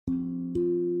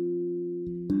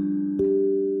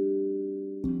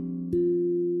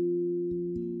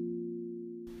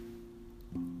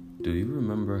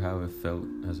how it felt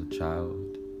as a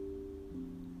child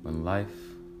when life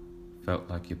felt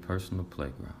like your personal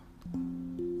playground?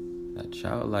 That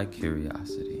childlike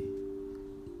curiosity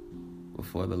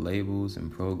before the labels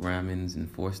and programmings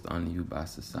enforced on you by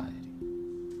society.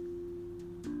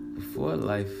 Before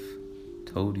life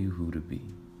told you who to be.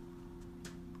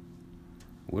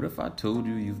 What if I told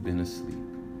you you've been asleep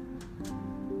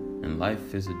and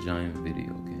life is a giant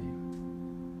video game?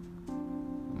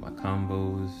 My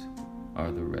combos are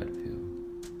the red pill.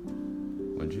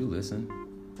 Would you listen?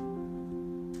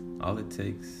 All it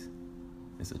takes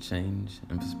is a change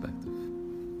in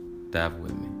perspective. Dive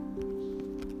with me.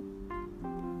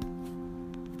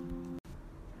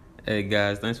 Hey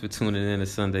guys, thanks for tuning in to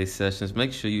Sunday Sessions.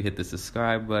 Make sure you hit the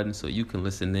subscribe button so you can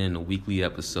listen in to weekly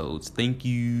episodes. Thank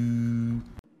you.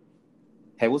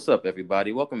 Hey, what's up,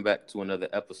 everybody? Welcome back to another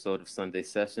episode of Sunday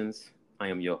Sessions. I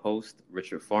am your host,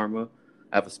 Richard Farmer.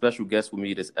 I have a special guest with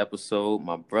me this episode,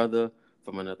 my brother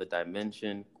from another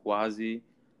dimension, Quasi.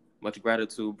 Much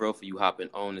gratitude, bro, for you hopping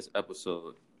on this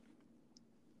episode.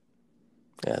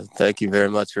 Yeah, thank you very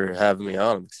much for having me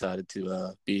on. I'm excited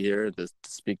to be here to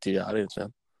speak to your audience,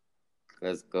 man.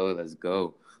 Let's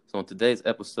go. So on today's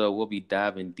episode, we'll be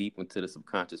diving deep into the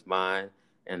subconscious mind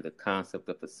and the concept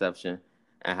of perception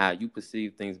and how you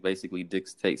perceive things basically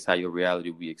dictates how your reality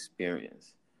will be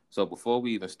experienced. So before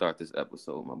we even start this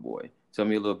episode, my boy, tell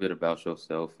me a little bit about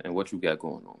yourself and what you got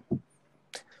going on.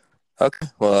 Okay,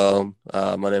 well,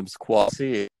 my name is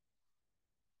Quasi,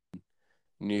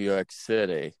 New York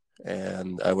City,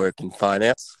 and I work in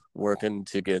finance, working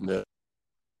to get into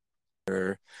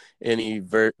any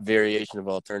variation of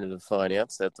alternative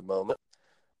finance at the moment.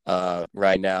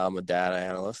 Right now, I'm a data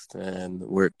analyst and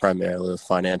work primarily with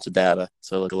financial data.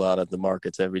 So I look a lot at the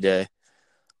markets every day.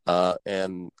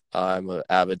 And I'm an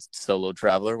avid solo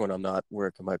traveler when I'm not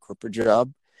working my corporate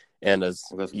job. And as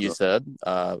you said,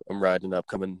 I'm writing an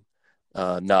upcoming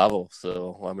novel.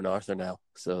 So I'm an author now.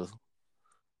 So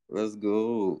let's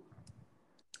go.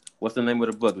 What's the name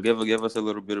of the book? Give us a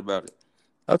little bit about it.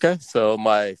 Okay, so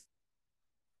my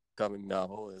upcoming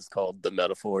novel is called The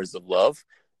Metaphors of Love.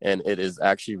 And it is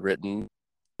actually written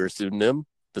under a pseudonym.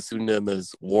 The pseudonym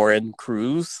is Warren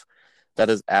Cruz. That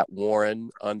is at Warren_Cruz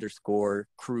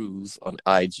on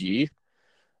IG.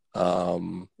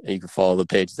 And you can follow the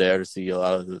page there to see a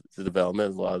lot of the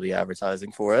development, a lot of the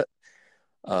advertising for it.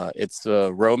 It's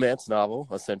a romance novel,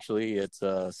 essentially. It's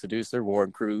a seducer,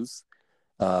 Warren Cruz.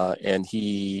 And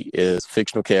he is a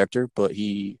fictional character, but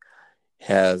he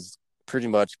has pretty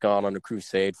much gone on a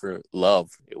crusade for love.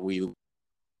 We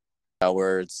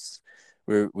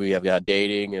have got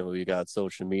dating, and we got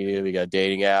social media, we got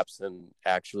dating apps, and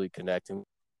actually connecting.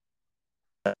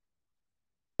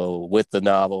 So with the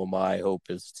novel, my hope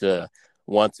is to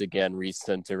once again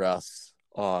recenter us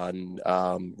on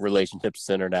relationships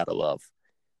centered out of love.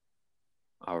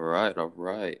 All right.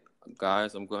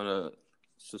 Guys, I'm going to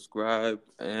subscribe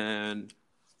and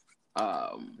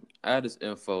add this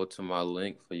info to my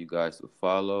link for you guys to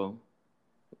follow.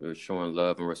 We're showing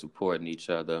love and we're supporting each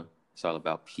other. It's all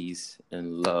about peace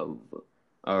and love.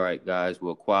 All right, guys.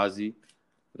 Well, Quasi,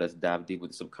 let's dive deep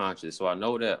with the subconscious. So I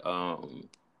know that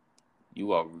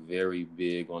you are very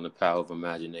big on the power of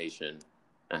imagination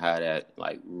and how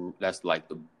that's like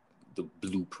the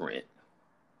blueprint.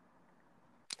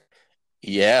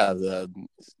 Yeah,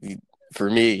 for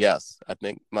me, yes. I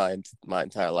think my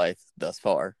entire life thus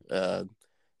far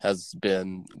has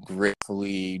been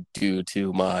gratefully due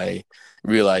to my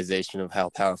realization of how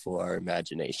powerful our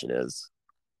imagination is.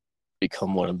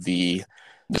 Become one of the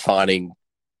defining.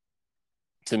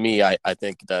 To me, I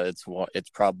think that it's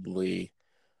probably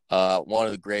one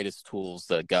of the greatest tools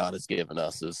that God has given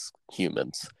us as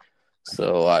humans.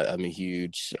 So I'm a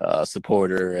huge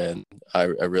supporter, and I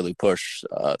really push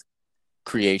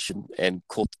creation and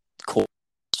cultivation.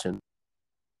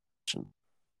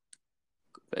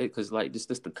 Because like just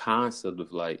the concept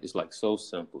of like it's like so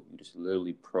simple. You just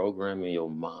literally program in your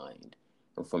mind,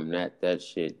 and from that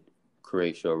shit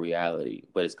creates your reality.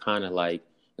 But it's kind of like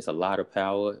it's a lot of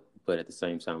power, but at the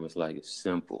same time, it's like it's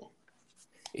simple.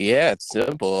 Yeah, it's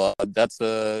simple. That's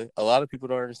a lot of people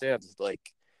don't understand. It's like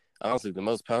honestly, the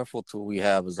most powerful tool we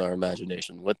have is our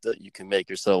imagination. With it, you can make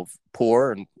yourself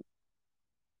poor and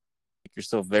make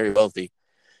yourself very wealthy,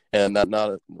 and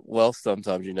not wealth.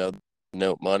 Sometimes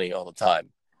note money all the time.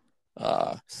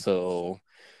 So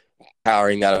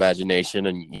powering that imagination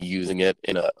and using it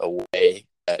in a way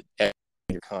that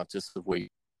you're conscious of where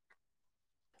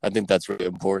I think that's really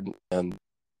important. And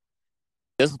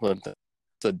discipline,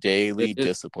 it's a daily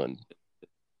discipline.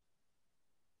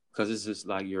 Because it's just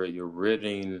like you're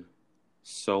ridding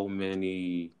so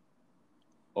many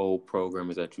old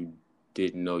programmers that you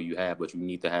didn't know you had, but you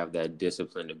need to have that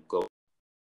discipline to go.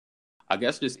 I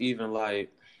guess just even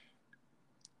like,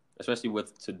 especially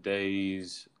with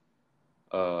today's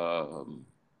um,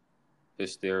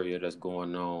 hysteria that's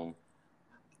going on,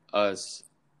 us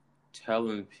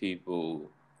telling people,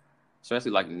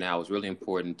 especially like now, it's really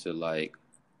important to like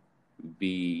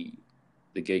be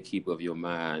the gatekeeper of your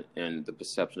mind and the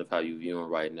perception of how you viewing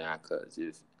right now. Because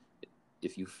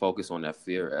if you focus on that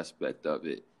fear aspect of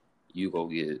it, you go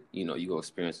get, you go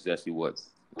experience exactly what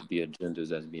the agendas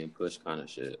that's being pushed, kind of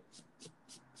shit.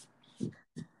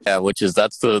 Yeah,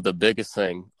 that's the biggest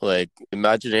thing. Like,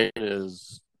 imagination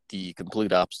is the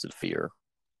complete opposite of fear.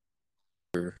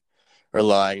 You're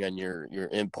relying on your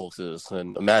impulses,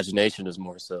 and imagination is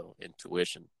more so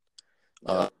intuition.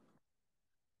 Yep.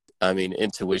 I mean,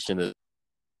 intuition is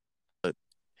an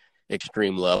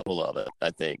extreme level of it,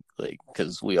 I think, like,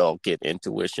 because we all get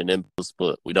intuition impulse,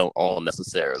 but we don't all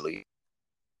necessarily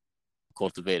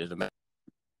cultivate it.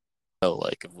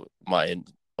 Like, if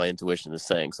my intuition is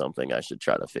saying something, I should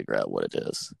try to figure out what it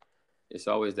is. It's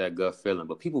always that gut feeling,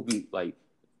 but people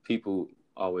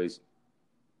always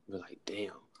be like,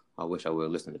 damn, I wish I would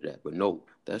have listened to that. But no,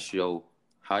 that's your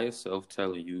higher self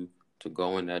telling you to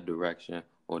go in that direction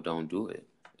or don't do it.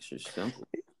 It's just simple.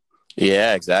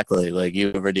 Yeah, exactly. Like,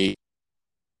 you already,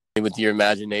 with your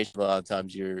imagination, a lot of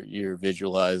times you're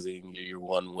visualizing, you're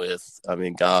one with, I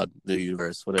mean, God, the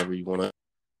universe, whatever you want to.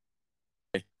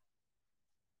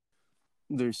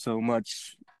 There's so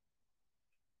much,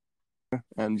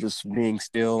 and just being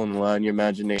still and allowing your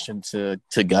imagination to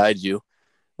guide you.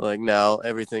 Like, now,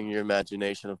 everything in your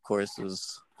imagination, of course,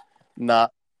 is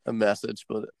not a message,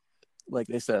 but like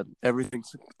they said,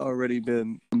 everything's already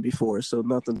been before, so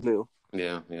nothing new.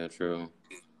 Yeah, true.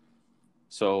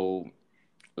 So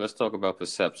let's talk about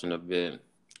perception a bit.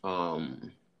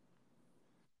 Um,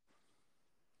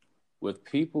 with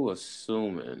people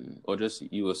assuming, or just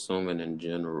you assuming in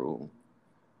general,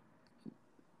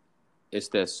 it's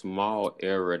that small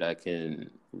error that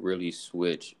can really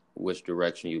switch which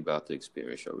direction you're about to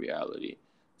experience your reality.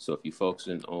 So if you're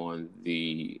focusing on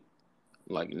the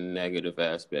like negative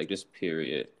aspect, just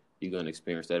period, you're gonna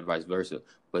experience that vice versa.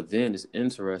 But then it's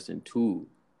interesting too,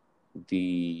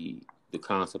 the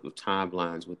concept of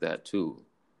timelines with that too.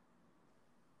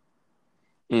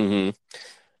 Mm-hmm.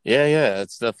 Yeah,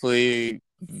 it's definitely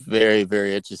very,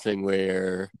 very interesting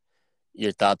where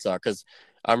your thoughts are. Because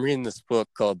I'm reading this book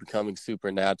called Becoming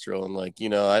Supernatural, and like,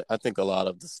 I think a lot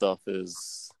of the stuff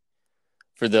is,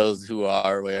 for those who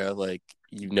are aware, like,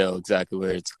 exactly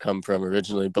where it's come from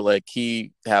originally, but like,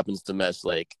 he happens to mesh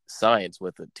like science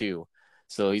with it too.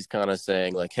 So he's kind of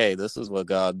saying like, hey, this is what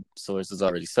God source has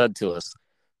already said to us.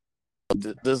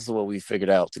 This is what we figured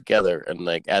out together, and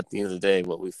like, at the end of the day,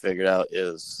 what we figured out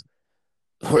is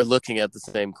we're looking at the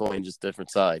same coin, just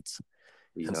different sides.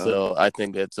 And Yeah. so I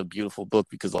think it's a beautiful book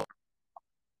because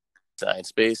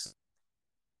science based,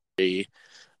 the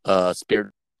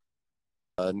spirit,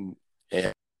 and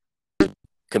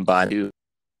combined.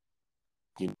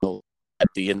 At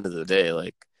the end of the day,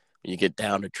 like, when you get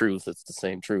down to truth, it's the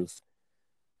same truth.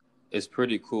 It's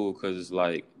pretty cool because it's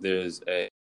like there's a,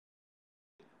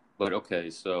 but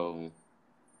okay, so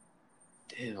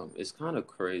damn, it's kind of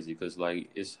crazy because like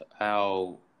it's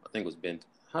how I think it was Ben.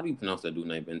 How do you pronounce that dude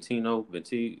name? Bentino,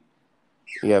 Benti.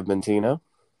 Yeah, Bentino.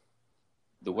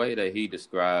 The way that he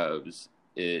describes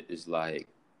it is like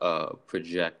a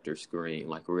projector screen.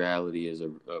 Like reality is a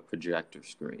projector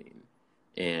screen,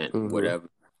 and Mm-hmm. whatever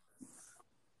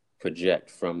project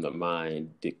from the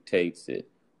mind dictates it.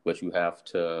 But you have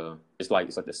to. It's like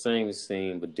the same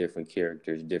scene but different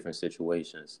characters, different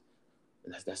situations.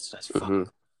 And that's Mm-hmm. fucking.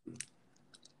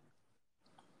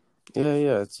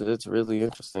 Yeah, it's really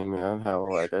interesting, man,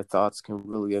 how like our thoughts can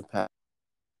really impact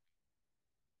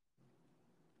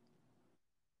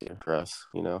for us,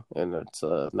 and it's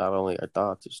not only our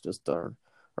thoughts, it's just our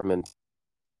mental,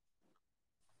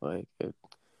 like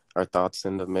our thoughts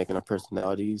end up making our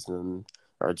personalities and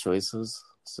our choices.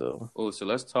 So Oh, so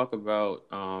let's talk about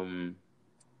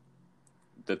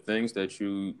the things that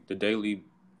the daily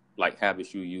like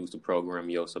habits you use to program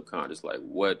your subconscious. Like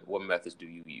what methods do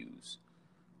you use?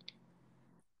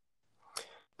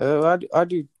 I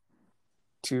do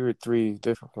 2 or 3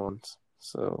 different ones.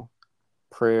 So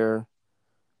prayer,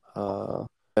 uh,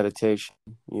 meditation,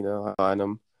 I find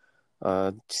them,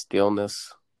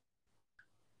 stillness.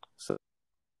 So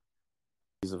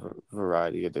there's a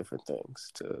variety of different things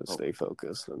to Oh, stay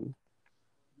focused. And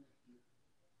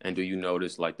and do you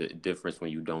notice like the difference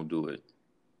when you don't do it?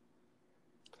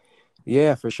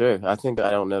 yeah, for sure. I think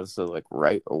I don't notice it like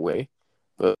right away,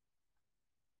 but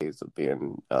ways of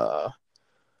being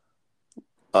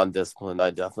undisciplined,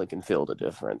 I definitely can feel the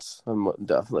difference.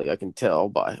 I can tell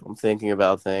by I'm thinking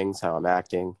about things, how I'm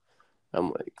acting.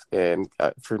 I'm like, and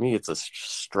for me, it's a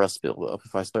stress buildup.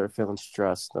 If I start feeling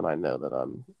stressed, then I know that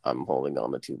I'm holding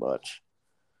on to too much.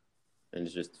 And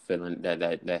it's just feeling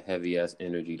that heavy ass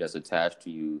energy that's attached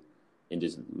to you, and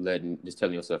just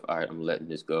telling yourself, all right, I'm letting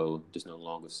this go. This no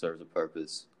longer serves a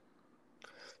purpose.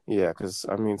 Yeah, because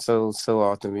I mean, so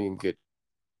often we can get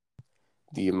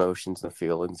the emotions and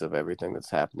feelings of everything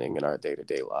that's happening in our day to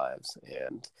day lives,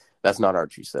 and that's not our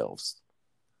true selves.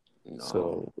 No.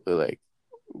 So, like,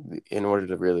 in order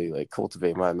to really like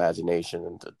cultivate my imagination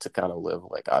and to kind of live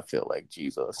like I feel like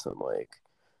Jesus and like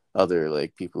other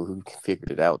like people who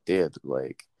figured it out did,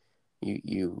 like you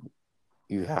you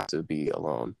you have to be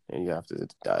alone and you have to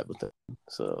dive with them.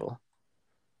 So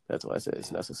that's why I say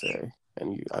it's necessary.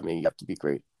 And I mean, you have to be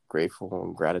grateful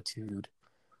and gratitude,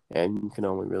 and you can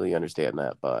only really understand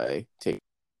that by taking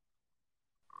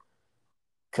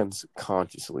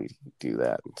consciously do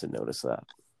that and to notice that.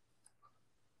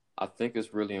 I think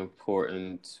it's really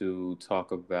important to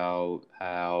talk about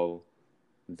how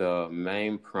the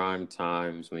main prime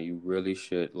times when you really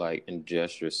should like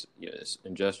ingest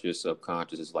your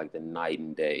subconscious is like the night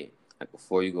and day, like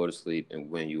before you go to sleep and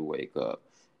when you wake up.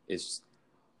 It's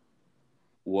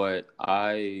what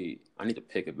I need to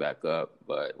pick it back up,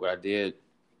 but what I did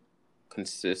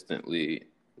consistently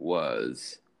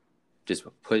was just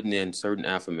putting in certain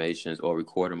affirmations or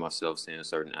recording myself saying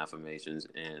certain affirmations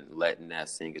and letting that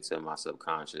sink into my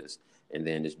subconscious, and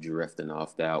then just drifting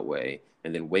off that way.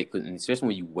 And then especially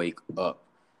when you wake up,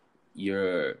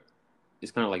 you're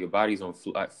it's kind of like your body's on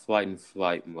flight and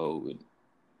flight mode,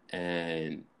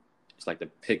 and it's like the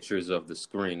pictures of the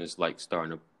screen is like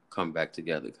starting to come back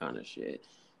together, kind of shit.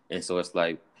 And so it's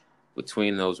like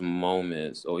between those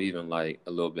moments, or even like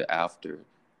a little bit after,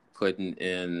 putting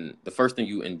in the first thing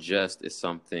you ingest is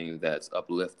something that's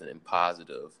uplifting and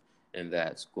positive, and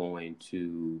that's going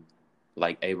to,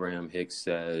 like Abraham Hicks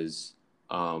says,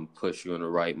 push you in the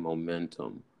right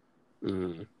momentum.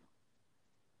 Mm.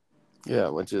 Yeah,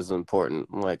 which is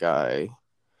important. Like I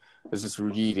was just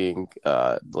reading,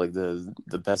 like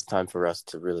the best time for us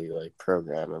to really like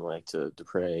program and like to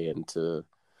pray and to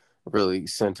really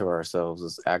center ourselves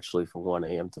is actually from 1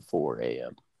 a.m. to 4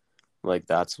 a.m. Like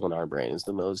that's when our brain is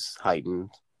the most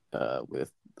heightened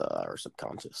with our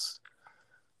subconscious.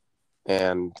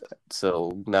 And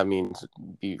so that means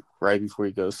right before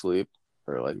you go to sleep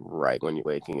or like right when you're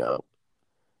waking up.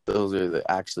 Those are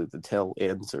actually the tail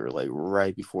ends, or like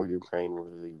right before your brain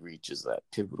really reaches that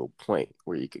pivotal point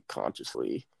where you could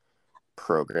consciously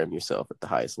program yourself at the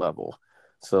highest level.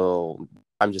 So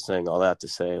I'm just saying all that to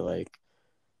say, like,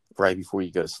 right before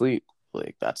you go to sleep,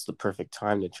 like that's the perfect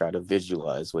time to try to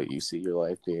visualize what you see your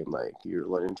life being like. You're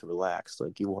learning to relax,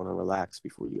 like you want to relax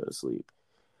before you go to sleep.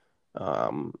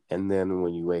 And then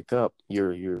when you wake up,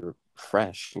 you're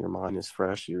fresh. Your mind is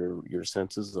fresh. Your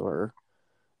senses are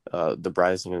the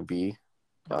brightest going to be,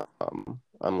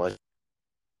 unless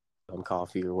on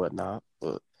coffee or whatnot.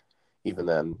 But even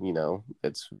then,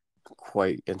 it's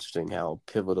quite interesting how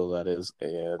pivotal that is.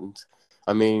 And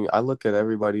I mean, I look at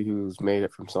everybody who's made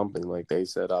it from something, like they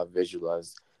said, I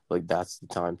visualized like that's the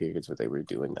time periods where they were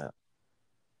doing that.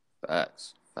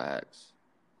 Facts, facts.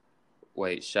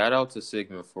 Wait, shout out to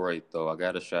Sigmund Freud though. I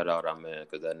gotta shout out our man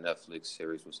because that Netflix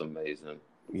series was amazing.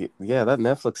 Yeah, that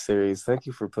Netflix series. Thank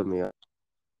you for putting me on.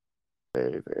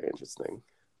 Very, very interesting.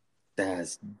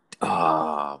 That's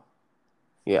ah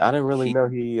Yeah, I didn't really he know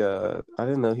I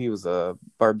didn't know he was a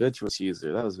barbiturate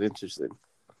user. That was interesting.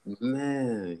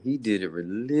 man, he did it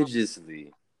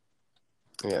religiously.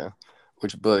 Yeah,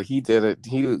 but he did it.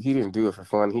 He didn't do it for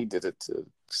fun. He did it to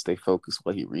stay focused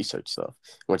while he researched stuff,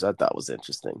 which I thought was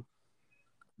interesting.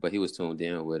 But he was tuned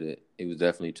in with it. He was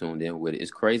definitely tuned in with it.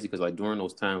 It's crazy because like during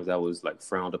those times that was like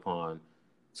frowned upon.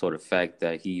 So the fact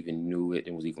that he even knew it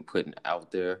and was even putting it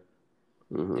out there,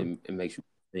 Hmm. it makes you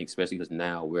think, especially because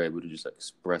now we're able to just like,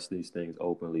 express these things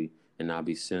openly and not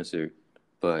be censored.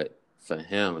 But for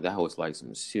him, that was like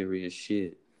some serious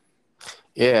shit.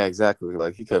 Yeah, exactly.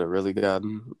 Like he could have really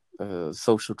gotten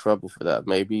social trouble for that.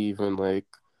 Maybe even like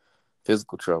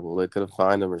physical trouble. They could have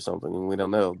fined him or something, and we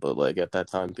don't know. But like at that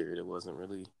time period, it wasn't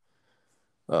really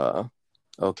uh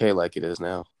okay like it is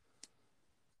now.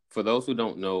 For those who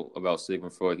don't know about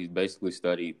Sigmund Freud, he's basically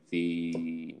studied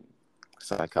the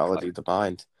Psychology like of the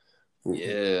mind. Hmm.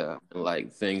 yeah,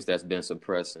 like things that's been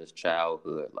suppressed since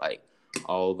childhood, like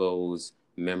all those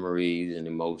memories and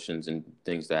emotions and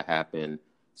things that happen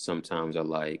sometimes are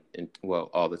like, well,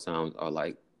 all the times are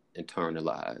like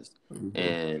internalized. Hmm.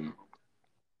 And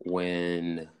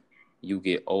when you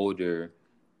get older,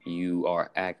 you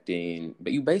are acting,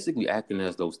 but you basically acting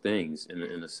as those things in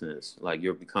a sense. Like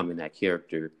you're becoming that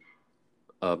character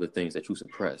of the things that you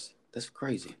suppress. That's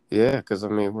crazy. Yeah, because I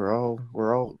mean, we're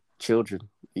all children,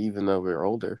 even though we're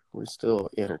older. We're still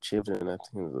inner children at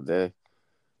the end of the day.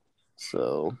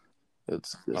 So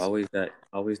it's Always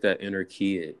that inner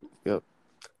kid. yep.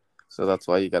 So that's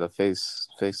why you got to face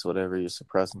whatever you're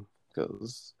suppressing,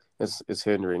 because it's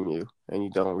hindering you, and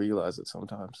you don't realize it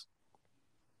sometimes.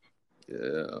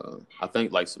 Yeah, I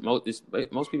think like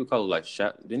most people call it like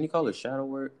Didn't you call it shadow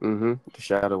work? Mm-hmm. The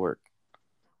shadow work.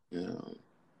 Yeah.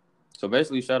 So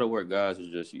basically, shadow work, guys, is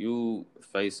just you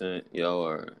facing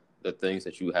your the things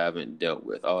that you haven't dealt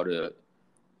with, all the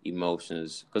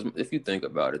emotions. Because if you think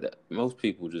about it, that most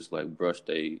people just like brush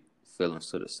their feelings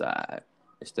to the side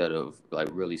instead of like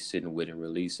really sitting with and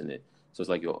releasing it. So it's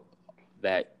like your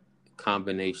that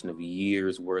combination of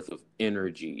years worth of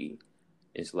energy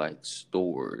is like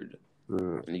stored,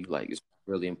 Mm. and you like it's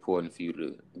really important for you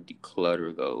to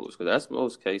declutter those because that's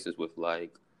most cases with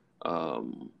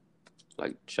um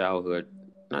like childhood,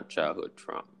 not childhood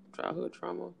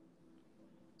trauma,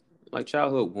 like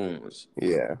childhood wounds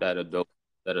Yeah. that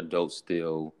adults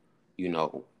still, you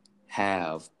know,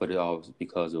 have, but it all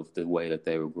because of the way that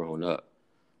they were growing up.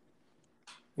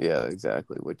 Yeah,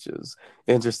 exactly. Which is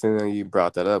interesting that you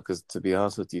brought that up, because to be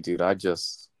honest with you, dude,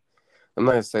 I'm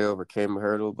not gonna say overcame a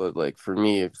hurdle, but like for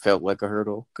me, it felt like a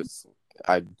hurdle because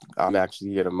I'm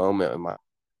actually at a moment in my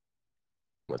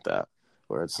with that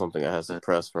where it's something I had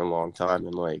suppressed for a long time,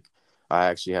 and like I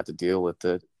actually had to deal with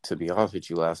it. To be honest with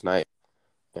you, last night,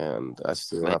 and I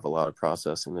still Man, have a lot of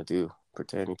processing to do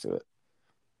pertaining to it.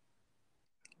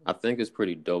 I think it's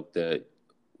pretty dope that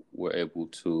we're able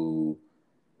to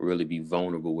really be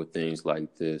vulnerable with things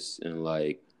like this and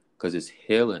like because it's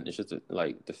healing. It's just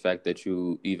like the fact that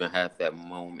you even had that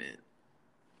moment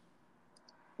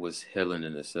was healing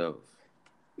in itself.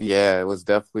 Yeah, it was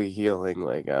definitely healing.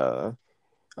 Like,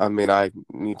 I mean, I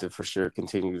need to for sure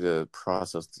continue to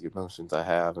process the emotions I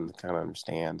have and to kind of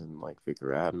understand and like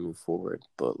figure out how to move forward.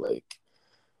 But like,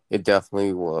 it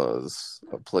definitely was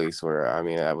a place where I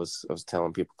mean, I was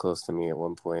telling people close to me at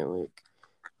one point, like,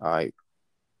 I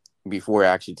before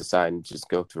actually deciding to just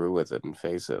go through with it and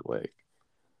face it, like,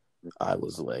 I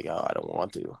was like, oh, I don't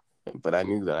want to, but I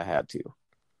knew that I had to.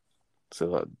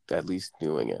 So at least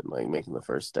doing it, like making the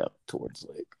first step towards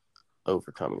like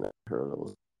overcoming that hurdle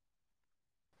was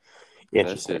That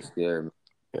shit's interesting. scary.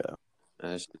 Yeah.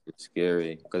 That shit is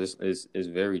scary because it's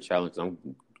very challenging.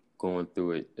 I'm going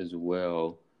through it as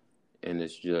well, and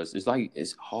it's like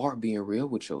it's hard being real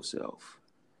with yourself.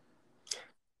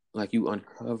 Like you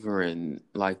uncovering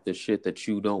like the shit that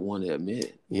you don't want to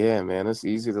admit. Yeah, man, it's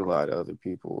easy to lie to other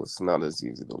people. It's not as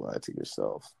easy to lie to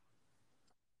yourself.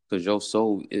 Because your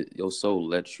soul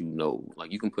lets you know,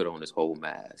 like you can put on this whole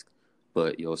mask,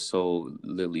 but your soul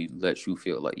literally lets you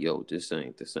feel like, yo, this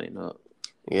ain't up.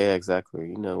 Yeah, exactly.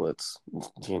 You know what's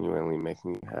genuinely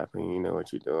making you happy. You know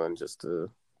what you're doing just to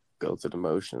go through the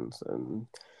motions. And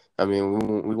I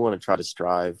mean, we want to try to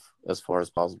strive as far as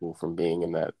possible from being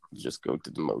in that just go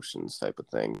through the motions type of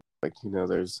thing. Like, you know,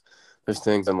 there's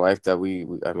things in life that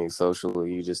I mean,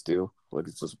 socially you just do. Like,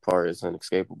 it's just a part, it's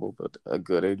inescapable. But a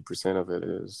good 80% of it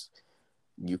is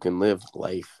you can live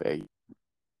life,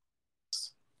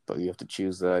 but you have to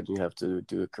choose that. You have to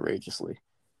do it courageously.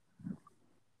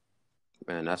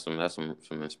 Man, that's some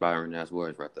inspiring ass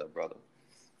words right there, brother.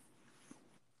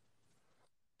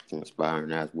 Some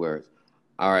inspiring ass words.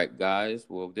 All right, guys.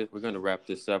 Well, we're gonna wrap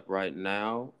this up right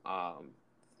now.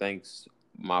 Thanks,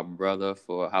 my brother,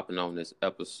 for hopping on this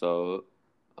episode.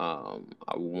 I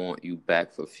want you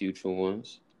back for future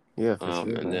ones. Yeah, for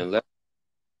sure, And man.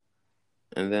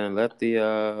 let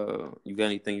the you got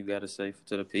anything you got to say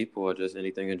to the people or just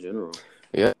anything in general?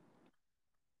 Yeah,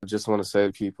 I just want to say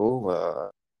to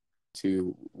people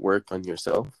to work on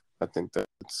yourself. I think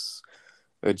that's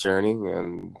a journey,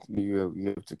 and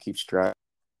you have to keep striving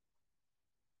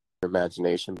your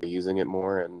imagination by using it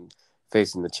more and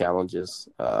facing the challenges.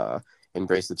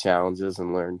 Embrace the challenges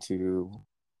and learn to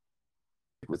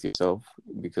with yourself,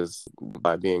 because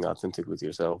by being authentic with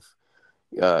yourself,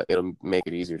 it'll make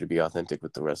it easier to be authentic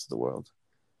with the rest of the world.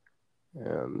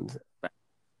 And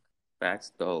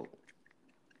Facts though.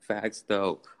 Facts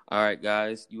though. All right,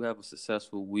 guys. You have a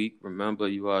successful week. Remember,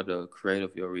 you are the creator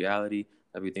of your reality.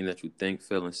 Everything that you think,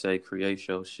 feel, and say, create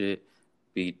your shit.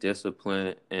 Be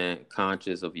disciplined and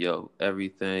conscious of your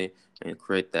everything, and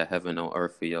create that heaven on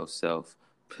earth for yourself.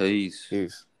 Peace.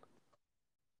 peace.